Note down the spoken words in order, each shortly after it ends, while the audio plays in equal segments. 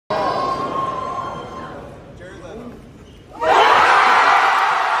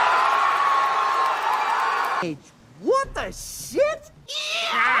What the shit?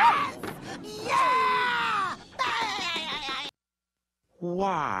 Yes! Yeah!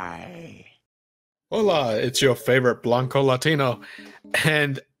 Why? Hola, it's your favorite Blanco Latino,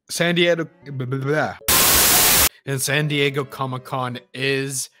 and San Diego Comic-Con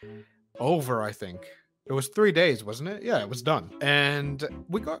is over, I think. It was 3 days, wasn't it? Yeah, it was done. And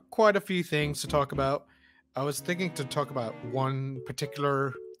we got quite a few things to talk about. I was thinking to talk about one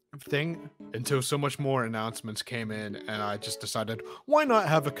particular thing until so much more announcements came in, and I just decided, why not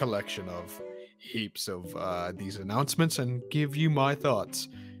have a collection of heaps of these announcements and give you my thoughts.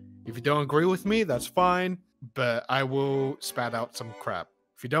 If you don't agree with me, that's fine, but I will spat out some crap.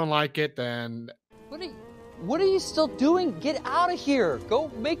 If you don't like it, then... What are you still doing? Get out of here. Go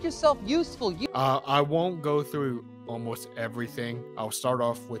make yourself useful. I won't go through almost everything. I'll start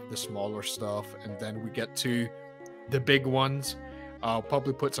off with the smaller stuff, and then we get to the big ones. I'll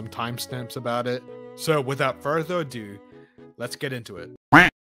probably put some timestamps about it. So without further ado, let's get into it.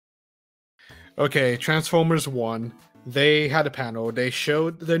 Okay, Transformers 1. They had a panel. They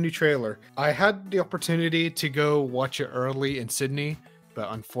showed the new trailer. I had the opportunity to go watch it early in Sydney,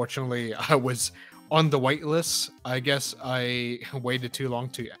 but unfortunately I was on the wait list. I guess I waited too long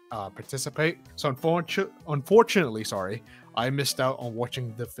to participate. So unfortunately, sorry, I missed out on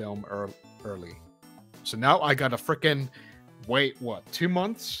watching the film early. So now I gotta frickin' wait, 2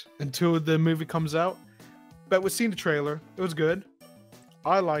 months until the movie comes out? But we've seen the trailer. It was good.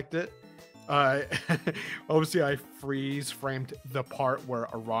 I liked it. Obviously I framed the part where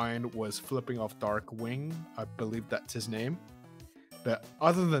Orion was flipping off Darkwing. I believe that's his name. But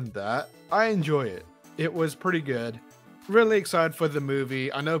other than that, I enjoy it. It was pretty good. Really excited for the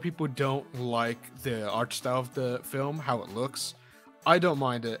movie. I know people don't like the art style of the film, how it looks. I don't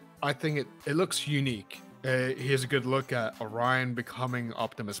mind it. I think it looks unique. Here's a good look at Orion becoming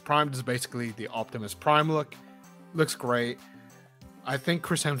Optimus Prime. This is basically the Optimus Prime look. Looks great. I think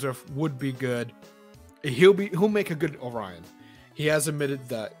Chris Hemsworth would be good. He'll make a good Orion. He has admitted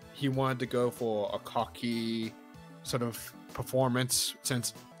that he wanted to go for a cocky sort of performance,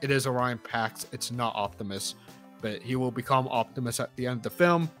 since it is Orion Pax, it's not Optimus, but he will become Optimus at the end of the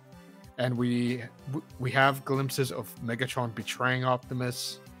film, and we have glimpses of Megatron betraying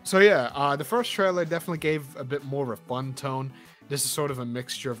Optimus. So yeah, the first trailer definitely gave a bit more of a fun tone. This is sort of a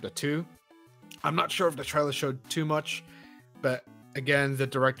mixture of the two. I'm not sure if the trailer showed too much, but again, the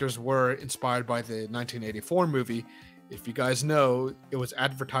directors were inspired by the 1984 movie. If you guys know, it was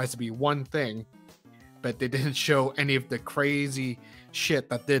advertised to be one thing, but they didn't show any of the crazy shit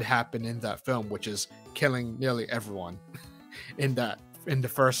that did happen in that film, which is killing nearly everyone in the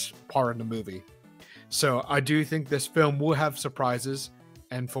first part of the movie. So I do think this film will have surprises,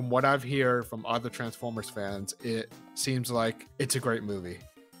 and from what I've heard from other Transformers fans, it seems like it's a great movie.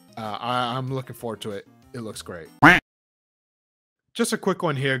 I'm looking forward to it. It looks great. Just a quick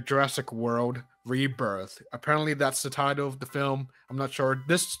one here, Jurassic World Rebirth. Apparently that's the title of the film. I'm not sure.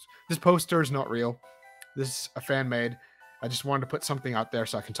 This poster is not real. This is a fan made. I just wanted to put something out there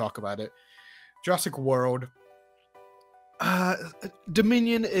so I can talk about it. Jurassic World.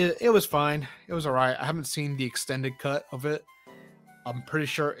 Dominion, it was fine. It was alright. I haven't seen the extended cut of it. I'm pretty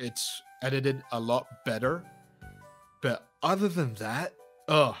sure it's edited a lot better. But other than that,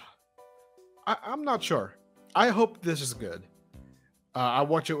 I'm not sure. I hope this is good. I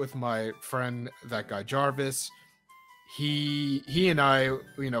watch it with my friend, that guy Jarvis. He and I,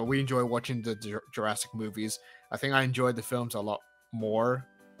 we enjoy watching the Jurassic movies. I think I enjoyed the films a lot more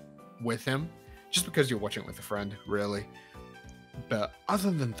with him, just because you're watching it with a friend, really. But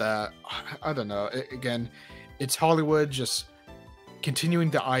other than that, I don't know. Again, it's Hollywood just continuing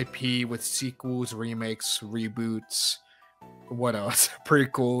the IP with sequels, remakes, reboots. What else?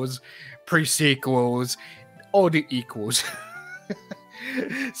 Prequels, pre-sequels, all the equals.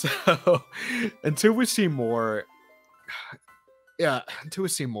 So until we see more,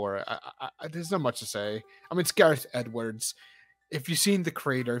 there's not much to say. I mean, it's Gareth Edwards. If you've seen The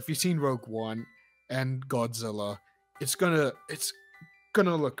Creator, if you've seen Rogue One and Godzilla, it's gonna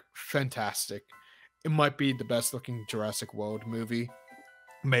look fantastic. It might be the best looking Jurassic World movie,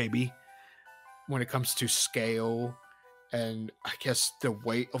 maybe, when it comes to scale and I guess the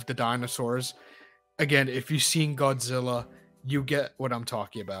weight of the dinosaurs. Again, if you've seen Godzilla, you get what I'm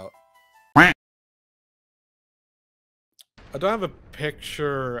talking about. I don't have a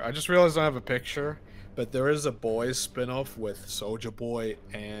picture. I just realized I don't have a picture, but there is a Boys spin-off with Soldier Boy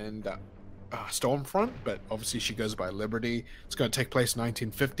and Stormfront, but obviously she goes by Liberty. It's going to take place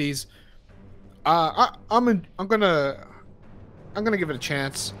 1950s. I'm gonna give it a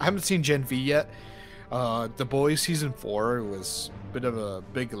chance. I haven't seen Gen V yet. The Boys season 4 was a bit of a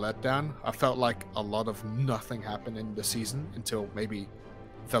big letdown. I felt like a lot of nothing happened in the season until maybe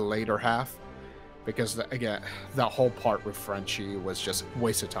the later half, because again, that whole part with Frenchie was just a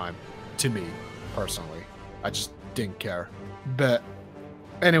waste of time to me personally. I just didn't care. But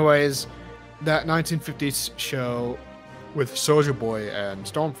anyways, that 1950s show with Soldier Boy and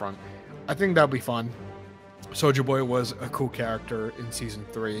Stormfront, I think that'll be fun. Soldier Boy was a cool character in season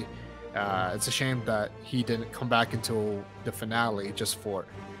 3. It's a shame that he didn't come back until the finale just for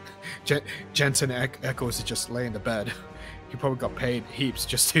Jensen Ackles to just lay in the bed. He probably got paid heaps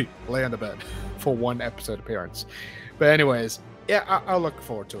just to lay on the bed for one episode appearance. But anyways, yeah, I'll look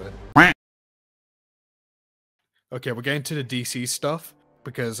forward to it. Okay, we're getting to the DC stuff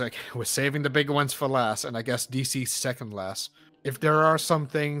because we're saving the big ones for last, and I guess DC's second last. If there are some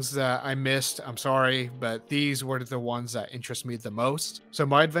things that I missed, I'm sorry, but these were the ones that interest me the most. So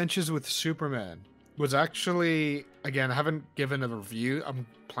my adventures with Superman was actually, again, I haven't given a review. I'm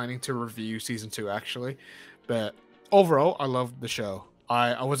planning to review season 2 actually, but overall, I loved the show.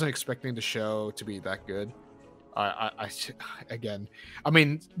 I wasn't expecting the show to be that good. Again, I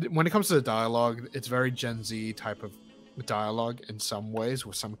mean, when it comes to the dialogue, it's very Gen Z type of dialogue in some ways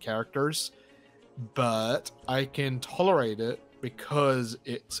with some characters, but I can tolerate it because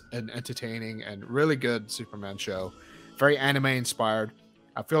it's an entertaining and really good Superman show. Very anime inspired.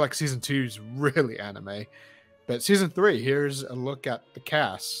 I feel like season 2 is really anime, but season 3, here's a look at the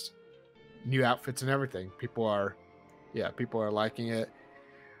cast, new outfits and everything. People are liking it.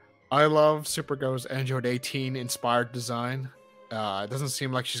 I love Supergirl's Android 18 inspired design. It doesn't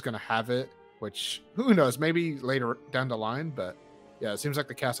seem like she's gonna have it, which who knows, maybe later down the line, but yeah, it seems like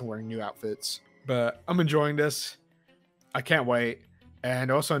the cast are wearing new outfits. But I'm enjoying this. I can't wait.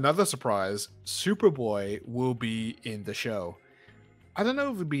 And also another surprise, Superboy will be in the show. I don't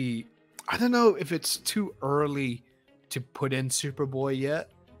know if it's too early to put in Superboy yet,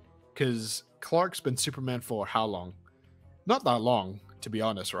 because Clark's been Superman for how long? Not that long, to be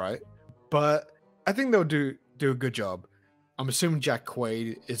honest, right? But I think they'll do a good job. I'm assuming Jack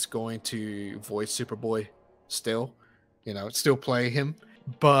Quaid is going to voice Superboy still, still play him.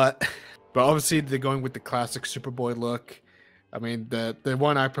 But obviously they're going with the classic Superboy look. I mean, the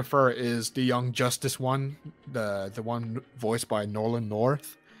one I prefer is the Young Justice one, the one voiced by Nolan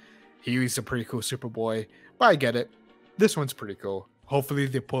North. He's a pretty cool Superboy, but I get it. This one's pretty cool. Hopefully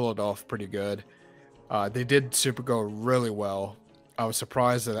they pull it off pretty good. They did Supergirl really well. I was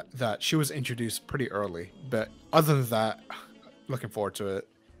surprised that she was introduced pretty early, but other than that, looking forward to it.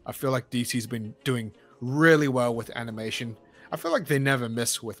 I feel like DC's been doing really well with animation. I feel like they never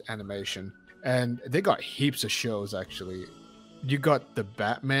miss with animation, and they got heaps of shows actually. You got the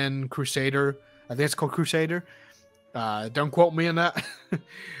Batman Crusader. I think it's called Crusader. Don't quote me on that.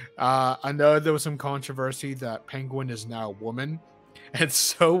 I know there was some controversy that Penguin is now a woman. It's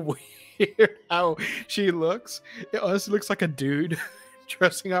so weird how she looks. It honestly looks like a dude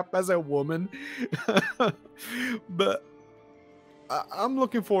dressing up as a woman. But I'm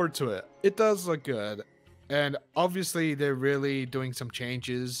looking forward to it. It does look good. And obviously they're really doing some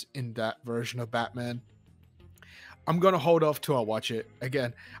changes in that version of Batman. I'm going to hold off till I watch it.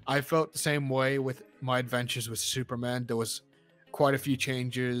 Again, I felt the same way with my adventures with Superman. There was quite a few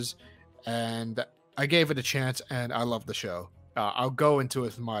changes, and I gave it a chance, and I love the show. I'll go into it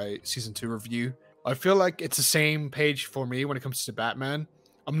with my season 2 review. I feel like it's the same page for me when it comes to Batman.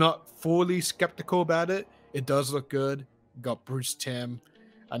 I'm not fully skeptical about it. It does look good. Got Bruce Timm.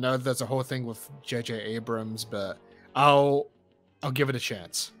 I know there's a whole thing with J.J. Abrams, but I'll give it a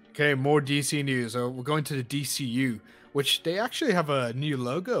chance. Okay, more DC news. We're going to the DCU, which they actually have a new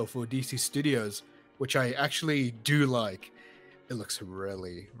logo for DC Studios, which I actually do like. It looks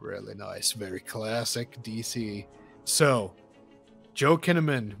really, really nice. Very classic DC. So, Joe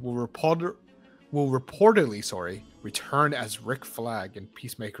Kinnaman will reportedly return as Rick Flag in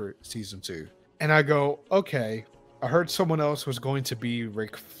Peacemaker Season 2. And I go, okay, I heard someone else was going to be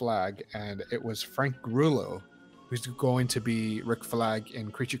Rick Flag, and it was Frank Grillo, who's going to be Rick Flag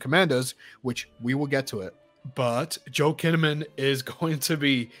in Creature Commandos, which we will get to it. But Joe Kinnaman is going to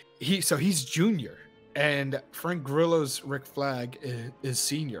be, he's junior, and Frank Grillo's Rick Flag is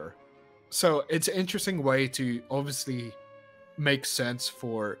senior. So it's an interesting way to obviously make sense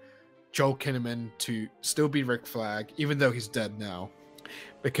for Joe Kinnaman to still be Rick Flag, even though he's dead now.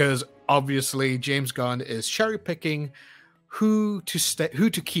 Because obviously James Gunn is cherry picking who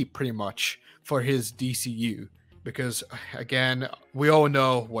to keep pretty much for his DCU. Because again, we all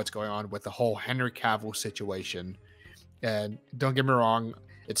know what's going on with the whole Henry Cavill situation. And don't get me wrong,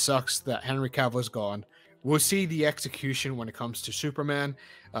 it sucks that Henry Cavill is gone. We'll see the execution when it comes to Superman.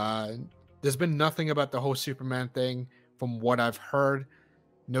 There's been nothing about the whole Superman thing from what I've heard.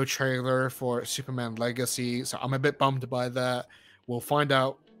 No trailer for Superman Legacy, so I'm a bit bummed by that. We'll find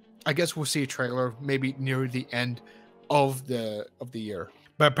out. I guess we'll see a trailer maybe near the end of the year.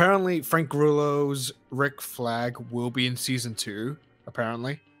 But apparently Frank Grillo's Rick Flag will be in season 2,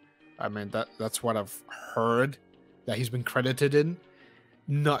 apparently. I mean, that's what I've heard that he's been credited in.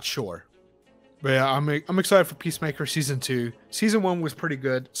 Not sure. But yeah, I'm excited for Peacemaker season 2. Season 1 was pretty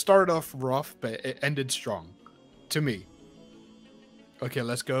good. Started off rough, but it ended strong. To me. Okay,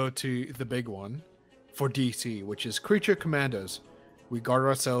 let's go to the big one for DC, which is Creature Commandos. We got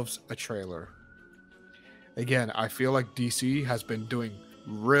ourselves a trailer. Again, I feel like DC has been doing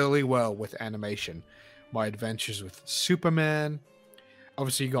really well with animation. My Adventures with Superman.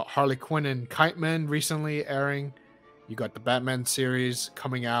 Obviously, you got Harley Quinn and Kite Man recently airing. You got the Batman series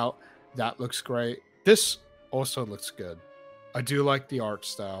coming out. That looks great. This also looks good. I do like the art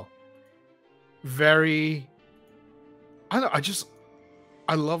style. Very... I don't know,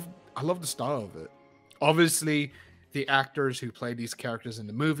 I love the style of it. Obviously, the actors who play these characters in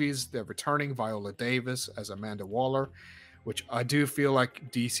the movies, they're returning. Viola Davis as Amanda Waller, which I do feel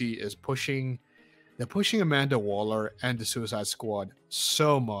like DC is pushing. They're pushing Amanda Waller and the Suicide Squad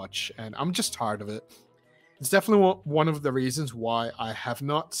so much, and I'm just tired of it. It's definitely one of the reasons why I have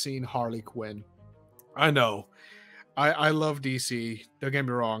not seen Harley Quinn. I know. I love DC, don't get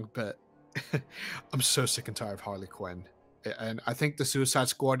me wrong, but I'm so sick and tired of Harley Quinn. And I think the Suicide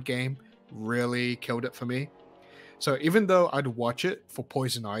Squad game really killed it for me. So even though I'd watch it for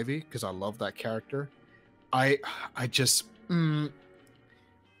Poison Ivy, because I love that character, I just...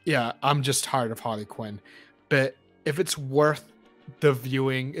 yeah, I'm just tired of Harley Quinn. But if it's worth the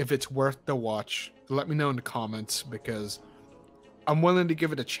viewing, if it's worth the watch, let me know in the comments, because I'm willing to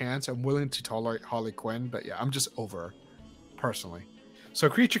give it a chance. I'm willing to tolerate Harley Quinn, but yeah, I'm just over her, personally. So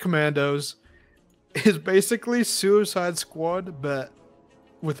Creature Commandos is basically Suicide Squad, but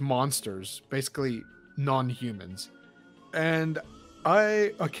with monsters, basically non-humans. And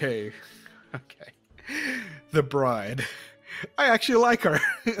okay. The Bride. I actually like her.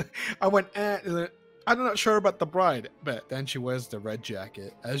 I went, I'm not sure about the Bride, but then she wears the red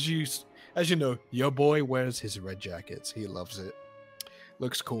jacket. As you know, your boy wears his red jackets. He loves it.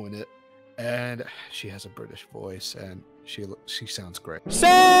 Looks cool in it. And she has a British voice, and she sounds great.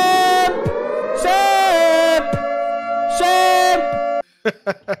 Sam!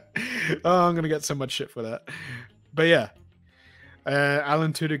 Oh, I'm gonna get so much shit for that. But yeah,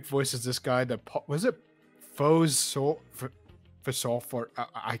 Alan Tudyk voices this guy. Was it for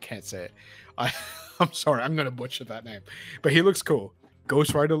I can't say it. I'm sorry, I'm gonna butcher that name, but he looks cool.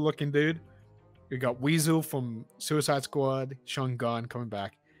 Ghost Rider looking dude. You got Weasel from Suicide Squad, Sean Gunn coming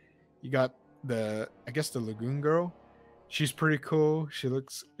back. You got the Lagoon Girl. She's pretty cool.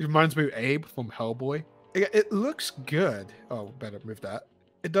 It reminds me of Abe from Hellboy. It looks good. Oh, better move that.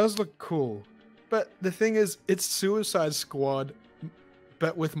 It does look cool. But the thing is, it's Suicide Squad,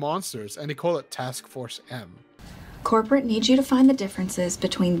 but with monsters, and they call it Task Force M. Corporate needs you to find the differences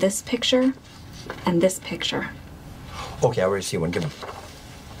between this picture and this picture. Okay, I already see one. Give them.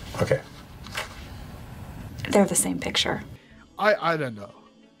 Okay. They're the same picture. I don't know.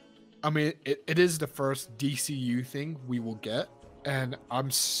 I mean, it is the first DCU thing we will get, and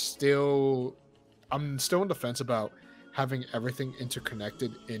I'm still on the fence about having everything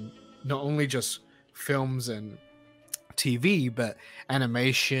interconnected in not only just films and TV, but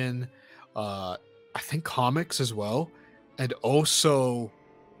animation, I think comics as well, and also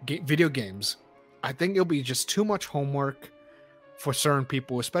video games. I think it'll be just too much homework for certain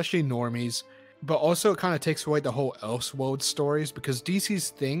people, especially normies, but also it kind of takes away the whole Elseworld stories, because DC's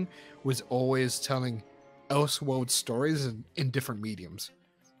thing was always telling Elseworld stories in different mediums.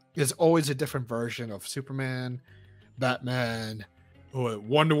 There's always a different version of Superman, Batman, or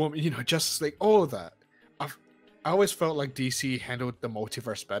Wonder Woman, Justice League, all of that. I always felt like DC handled the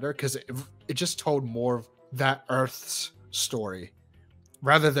multiverse better, because it just told more of that Earth's story,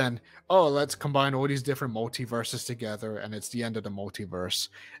 rather than, oh, let's combine all these different multiverses together and it's the end of the multiverse,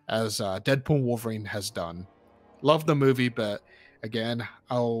 as Deadpool Wolverine has done. Love the movie, but again,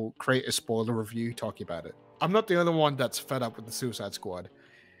 I'll create a spoiler review talking about it. I'm not the only one that's fed up with the Suicide Squad.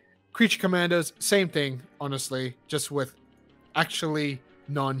 Creature Commandos, same thing, honestly, just with actually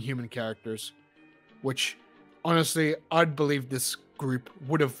non-human characters, which honestly, I'd believe this group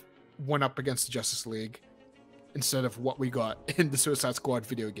would have went up against the Justice League instead of what we got in the Suicide Squad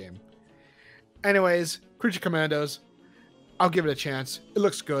video game. Anyways, Creature Commandos, I'll give it a chance. It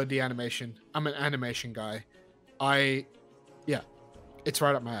looks good, the animation. I'm an animation guy. Yeah, it's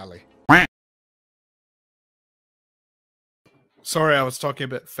right up my alley. Sorry, I was talking a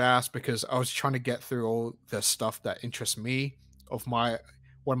bit fast because I was trying to get through all the stuff that interests me of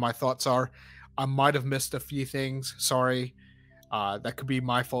what my thoughts are. I might have missed a few things. Sorry. That could be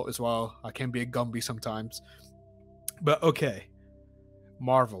my fault as well. I can be a Gumby sometimes. But okay.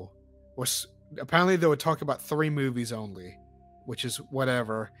 Marvel was apparently they were talking about 3 movies only, which is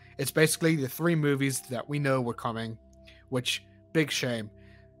whatever. It's basically the 3 movies that we know were coming, which big shame.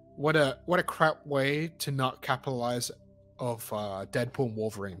 What a crap way to not capitalize of Deadpool and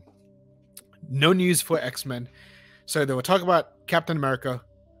Wolverine. No news for X-Men. So they were talking about Captain America.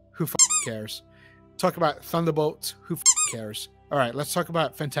 Who cares? Talk about Thunderbolts. Who cares? All right, let's talk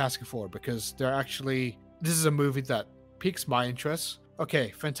about Fantastic Four because this is a movie that piques my interest.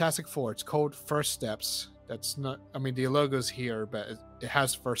 Okay, Fantastic Four. It's called First Steps. That's not, I mean, the logo's here, but it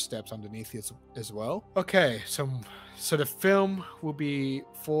has First Steps underneath it as well. Okay, so the film will be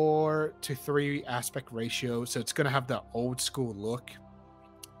 4:3 aspect ratio. So it's going to have that old school look.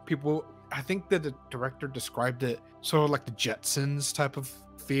 I think that the director described it sort of like the Jetsons type of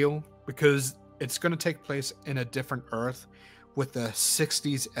feel because it's going to take place in a different Earth with a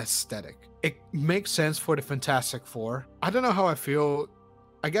 60s aesthetic. It makes sense for the Fantastic Four. I don't know how I feel.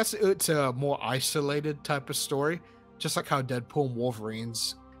 I guess it's a more isolated type of story, just like how Deadpool and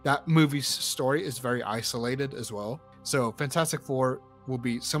Wolverine's, that movie's story is very isolated as well. So Fantastic Four will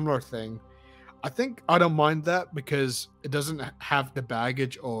be similar thing. I think I don't mind that because it doesn't have the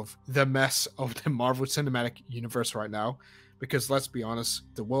baggage of the mess of the Marvel Cinematic Universe right now. Because let's be honest,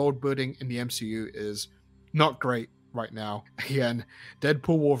 the world building in the MCU is not great right now. Again,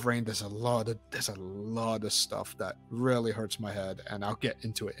 Deadpool, Wolverine, there's a lot of stuff that really hurts my head, and I'll get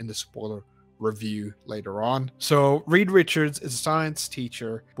into it in the spoiler review later on. So Reed Richards is a science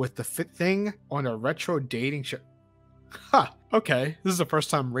teacher with the thing on a retro dating show. Okay, this is the first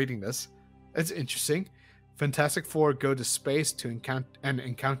time reading this. It's interesting. Fantastic Four go to space to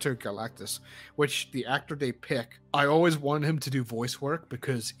encounter Galactus, which the actor they pick, I always wanted him to do voice work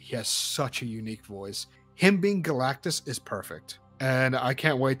because he has such a unique voice. Him being Galactus is perfect, and I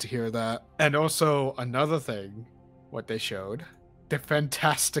can't wait to hear that. And also another thing, what they showed, the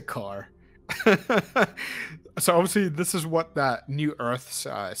Fantastic Car. So obviously this is what that New Earth's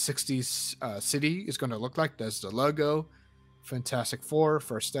 60s city is going to look like. There's the logo. Fantastic Four,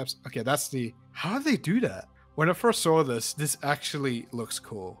 First Steps. Okay, how do they do that? When I first saw this actually looks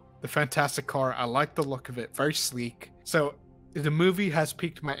cool. The Fantastic Car, I like the look of it, very sleek. So the movie has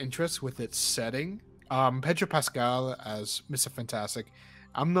piqued my interest with its setting. Pedro Pascal as Mr. Fantastic,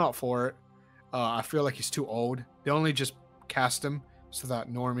 I'm not for it. I feel like he's too old. They only just cast him so that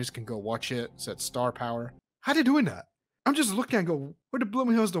normies can go watch it. So it's star power. How are they doing that? I'm just looking and go, where the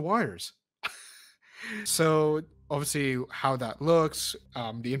blooming hell's the wires? So obviously how that looks,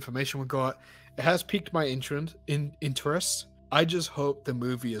 the information we got, it has piqued my interest. I just hope the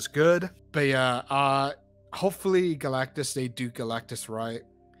movie is good. But yeah, hopefully Galactus, they do Galactus right.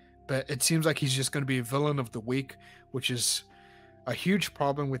 But it seems like he's just going to be a villain of the week, which is a huge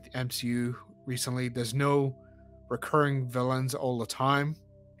problem with the MCU recently. There's no recurring villains all the time.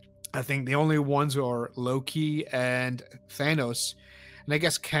 I think the only ones are Loki and Thanos, and I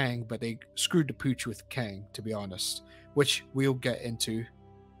guess Kang, but they screwed the pooch with Kang, to be honest, which we'll get into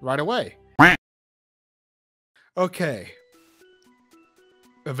right away. Okay.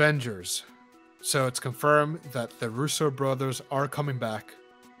 Avengers. So it's confirmed that the Russo brothers are coming back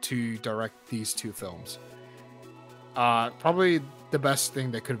to direct these 2 films. Probably the best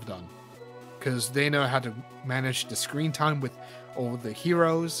thing they could have done, because they know how to manage the screen time with all the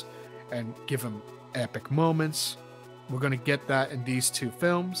heroes and give them epic moments. We're going to get that in these 2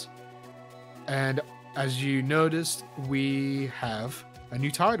 films. And as you noticed, we have a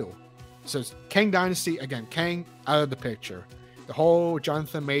new title. So it's Kang Dynasty. Again, Kang out of the picture. The whole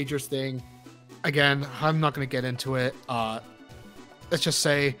Jonathan Majors thing, again, I'm not going to get into it. Let's just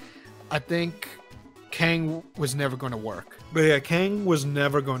say, I think Kang was never going to work. But yeah, Kang was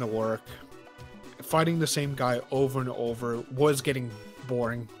never going to work. Fighting the same guy over and over was getting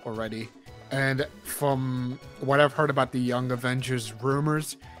boring already. And from what I've heard about the Young Avengers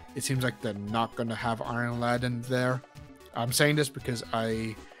rumors, it seems like they're not going to have Iron Lad in there. I'm saying this because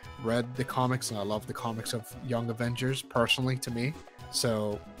I read the comics and I love the comics of Young Avengers personally, to me.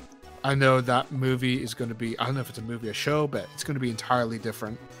 So I know that movie is going to be, I don't know if it's a movie or show, but it's going to be entirely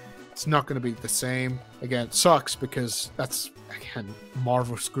different. It's not going to be the same. Again, it sucks because again,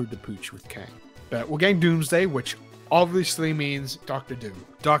 Marvel screwed the pooch with Kang. But we're getting Doomsday, which obviously means Doctor Doom.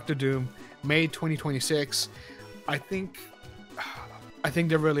 Doctor Doom, May 2026. I think I think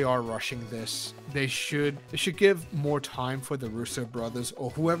they really are rushing this. They should give more time for the Russo brothers or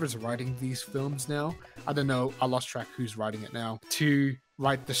whoever's writing these films now. I don't know, I lost track who's writing it now. To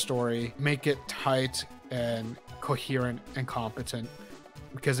write the story, make it tight and coherent and competent.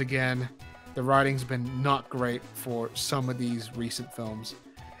 Because again, the writing's been not great for some of these recent films.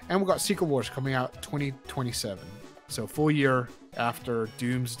 And we've got Secret Wars coming out 2027. So full year after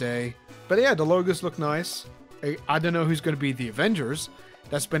Doomsday. But yeah, the logos look nice. I don't know who's going to be the Avengers.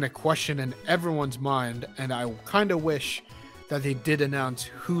 That's been a question in everyone's mind, and I kind of wish that they did announce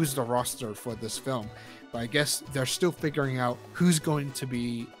who's the roster for this film. But I guess they're still figuring out who's going to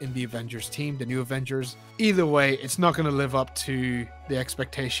be in the Avengers team, the new Avengers. Either way, it's not going to live up to the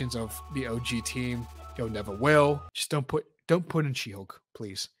expectations of the OG team. It never will. Just don't put in She-Hulk,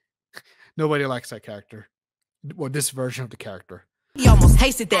 please. Nobody likes that character. Well, this version of the character. He almost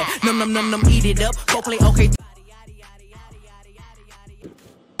tasted that. Num num num num, eat it up. Go play okay.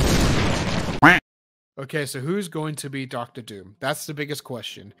 Okay, so who's going to be Doctor Doom? That's the biggest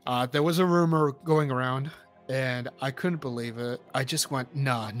question. There was a rumor going around, and I couldn't believe it. I just went,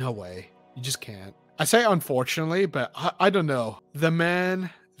 nah, no way. You just can't. I say unfortunately, but I don't know. The man,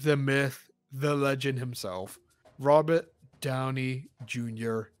 the myth, the legend himself, Robert Downey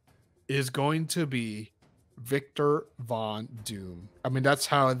Jr. is going to be Victor Von Doom. I mean, that's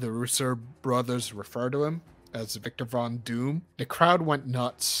how the Russo brothers refer to him, as Victor Von Doom. The crowd went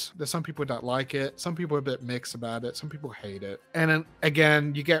nuts. There's some people that like it. Some people are a bit mixed about it. Some people hate it. And then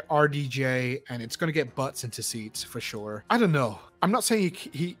again, you get RDJ, and it's going to get butts into seats for sure. I don't know. I'm not saying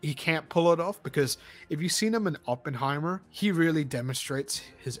he can't pull it off, because if you've seen him in Oppenheimer, he really demonstrates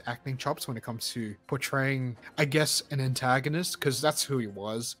his acting chops when it comes to portraying, I guess, an antagonist, because that's who he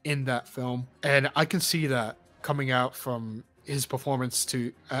was in that film. And I can see that coming out from his performance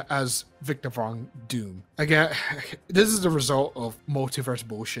as Victor Von Doom. Again, this is the result of multiverse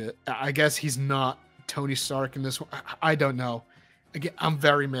bullshit. I guess he's not Tony Stark in this one. I don't know. Again, I'm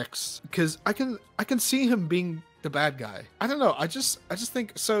very mixed, because I can see him being the bad guy. I don't know. I just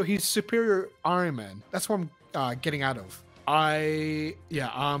think so. He's superior Iron Man. That's what I'm getting out of.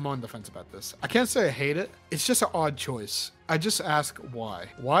 I'm on the fence about this. I can't say I hate it. It's just an odd choice. I just ask why.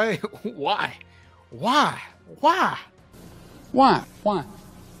 Why? Why? Why? Why? Why? Why?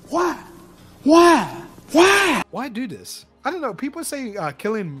 Why? Why? Why? Why do this? I don't know. People say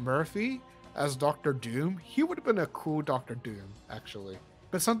Cillian Murphy as Doctor Doom. He would have been a cool Doctor Doom, actually.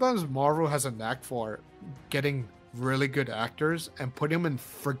 But sometimes Marvel has a knack for getting really good actors and put him in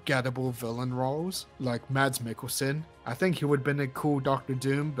forgettable villain roles, like Mads Mikkelsen. I think he would have been a cool Doctor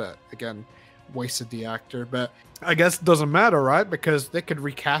Doom, but again, wasted the actor. But I guess it doesn't matter, right? Because they could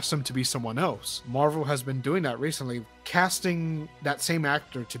recast him to be someone else. Marvel has been doing that recently, casting that same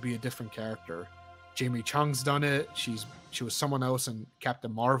actor to be a different character. Jamie Chung's done it. She was someone else in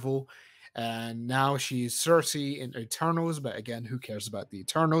Captain Marvel, and now she's Cersei in Eternals. But again, who cares about the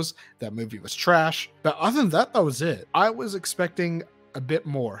Eternals? That movie was trash. But other than that, that was it. I was expecting a bit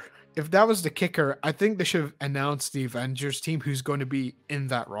more. If that was the kicker, I think they should have announced the Avengers team who's going to be in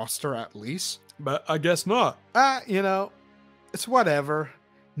that roster at least. But I guess not. It's whatever.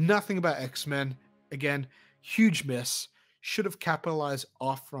 Nothing about X-Men. Again, huge miss. Should have capitalized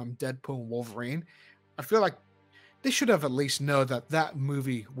off from Deadpool and Wolverine. I feel like they should have at least known that that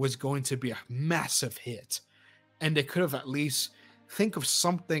movie was going to be a massive hit. And they could have at least think of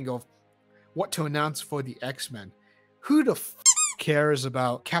something of what to announce for the X-Men. Who the cares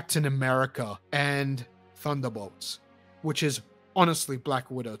about Captain America and Thunderbolts, which is honestly Black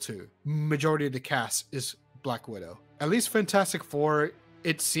Widow too. Majority of the cast is Black Widow. At least Fantastic Four,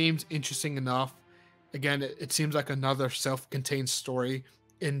 it seems interesting enough. Again, it seems like another self-contained story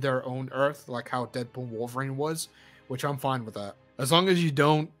in their own earth, like how Deadpool and Wolverine was, which I'm fine with that. As long as you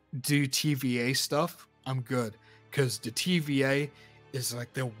don't do TVA stuff, I'm good. Because the TVA is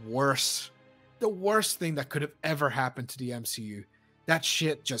like the worst thing that could have ever happened to the MCU. That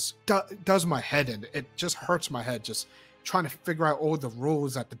shit just does my head in. It just hurts my head just trying to figure out all the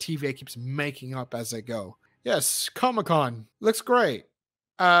rules that the TVA keeps making up as they go. Yes, Comic-Con looks great.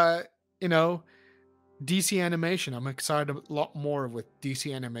 DC animation. I'm excited a lot more with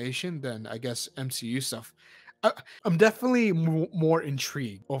DC animation than I guess MCU stuff. I'm definitely more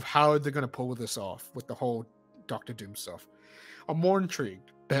intrigued of how they're going to pull this off with the whole Doctor Doom stuff. I'm more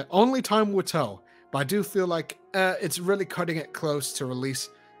intrigued, but only time will tell. But I do feel like it's really cutting it close to release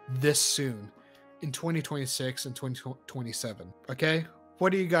this soon in 2026 and 2027. Okay?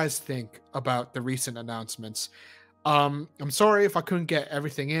 What do you guys think about the recent announcements? I'm sorry if I couldn't get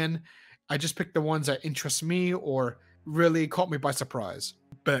everything in. I just picked the ones that interest me or really caught me by surprise.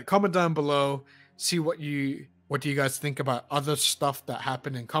 But comment down below, see what you what do you guys think about other stuff that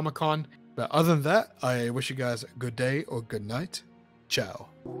happened in Comic-Con? But other than that, I wish you guys a good day or good night. Ciao.